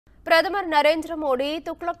பிரதமர் நரேந்திர மோடி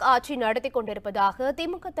துக்ளக் ஆட்சி நடத்திக் கொண்டிருப்பதாக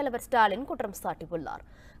திமுக தலைவர் ஸ்டாலின் குற்றம் சாட்டியுள்ளார்.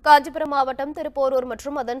 காஞ்சிபுரம் மாவட்டம் திருப்போரூர்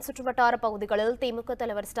மற்றும் அதன் சுற்றுவட்டார பகுதிகளில் திமுக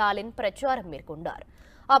தலைவர் ஸ்டாலின் பிரச்சாரம் மேற்கொண்டார்.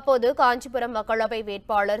 அப்போது காஞ்சிபுரம் மக்களவை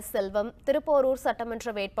வேட்பாளர் செல்வம், திருப்போரூர்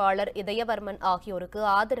சட்டமன்ற வேட்பாளர் இதயவர்மன் ஆகியோருக்கு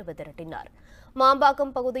ஆதரவு திரட்டினார்.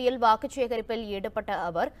 மாம்பாக்கம் பகுதியில் வாக்குச் சேகரிப்பில் ஈடுபட்ட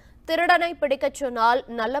அவர், திருடனை பிடிக்கச் சொன்னால்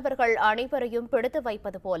நல்லவர்கள் அனைவரையும் பிடித்து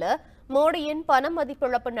வைப்பது போல மோடியின் பண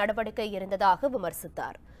மதிப்பிழப்பு நடவடிக்கை இருந்ததாக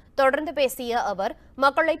விமர்சித்தார். தொடர்ந்து பேசிய அவர்,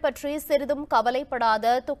 மக்களை பற்றி சிறிதும் கவலைப்படாத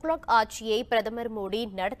துக்ளக் ஆட்சியை பிரதமர் மோடி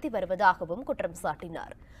நடத்தி வருவதாகவும் குற்றம்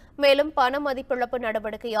சாட்டினார். மேலும் பண மதிப்பிழப்பு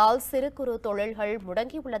நடவடிக்கையால் சிறு குறு தொழில்கள்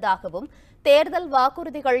முடங்கியுள்ளதாகவும், தேர்தல்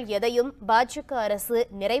வாக்குறுதிகள் எதையும் பாஜக அரசு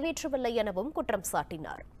நிறைவேற்றவில்லை எனவும் குற்றம்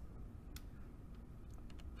சாட்டினார்.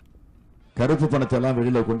 கருப்பு பணத்தை எல்லாம்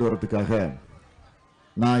வெளியில கொண்டு வரதுக்காக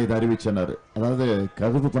நான் இதை அறிவிச்சேன். அதாவது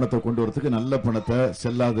கருப்பு பணத்தை கொண்டு வரதுக்கு நல்ல பணத்தை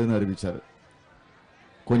செல்லாதுன்னு அறிவிச்சாரு.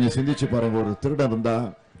 கொஞ்சம் சிந்திச்சு பாருங்க. ஒரு திருடன் இருந்தா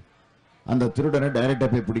அந்த திருடனை டைரக்டா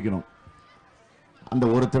போய் பிடிக்கணும். அந்த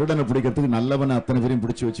ஒரு திருடனை பிடிக்கிறதுக்கு நல்லவனை அத்தனை பேரையும்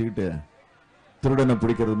பிடிச்சு வச்சுக்கிட்டு திருடனை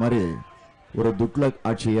பிடிக்கிறது மாதிரி ஒரு துக்ளக்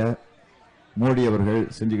ஆட்சியை மோடி அவர்கள்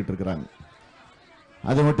செஞ்சுக்கிட்டு இருக்கிறாங்க.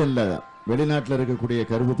 அது மட்டும் இல்ல, வெளிநாட்டில் இருக்கக்கூடிய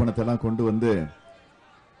கருப்பு பணத்தை எல்லாம் கொண்டு வந்து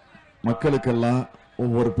மக்களுக்கெல்லாம்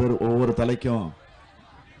ஒவ்வொரு தலைக்கும்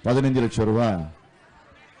 15 லட்சம் ரூபாய்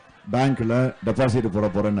பேங்க்ல டெபாசிட் போட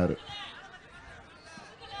போறேன்னாரு.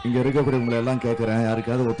 இங்க இருக்கக்கூடியவங்களை எல்லாம் கேட்கிறேன்,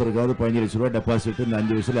 யாருக்காவது ஒருத்தருக்காவது 15 லட்சம் ரூபாய் டெபாசிட் இந்த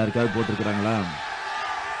 5 வயசுல யாருக்காவது போட்டிருக்கிறாங்களா?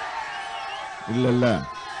 இல்ல.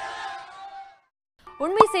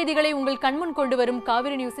 உண்மை செய்திகளை உங்கள் கண்முன் கொண்டு வரும்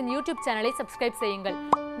காவிரி நியூஸின் யூடியூப் சேனலை சப்ஸ்கிரைப் செய்யுங்கள்.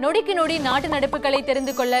 நொடிக்கு நொடி நாட்டு நடப்புகளை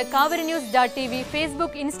தெரிந்து கொள்ள Cauvery News.tv,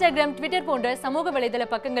 Facebook, Instagram, Twitter போன்ற சமூக வலைதள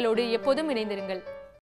பக்கங்களோடு எப்போதும் இணைந்திருங்கள்.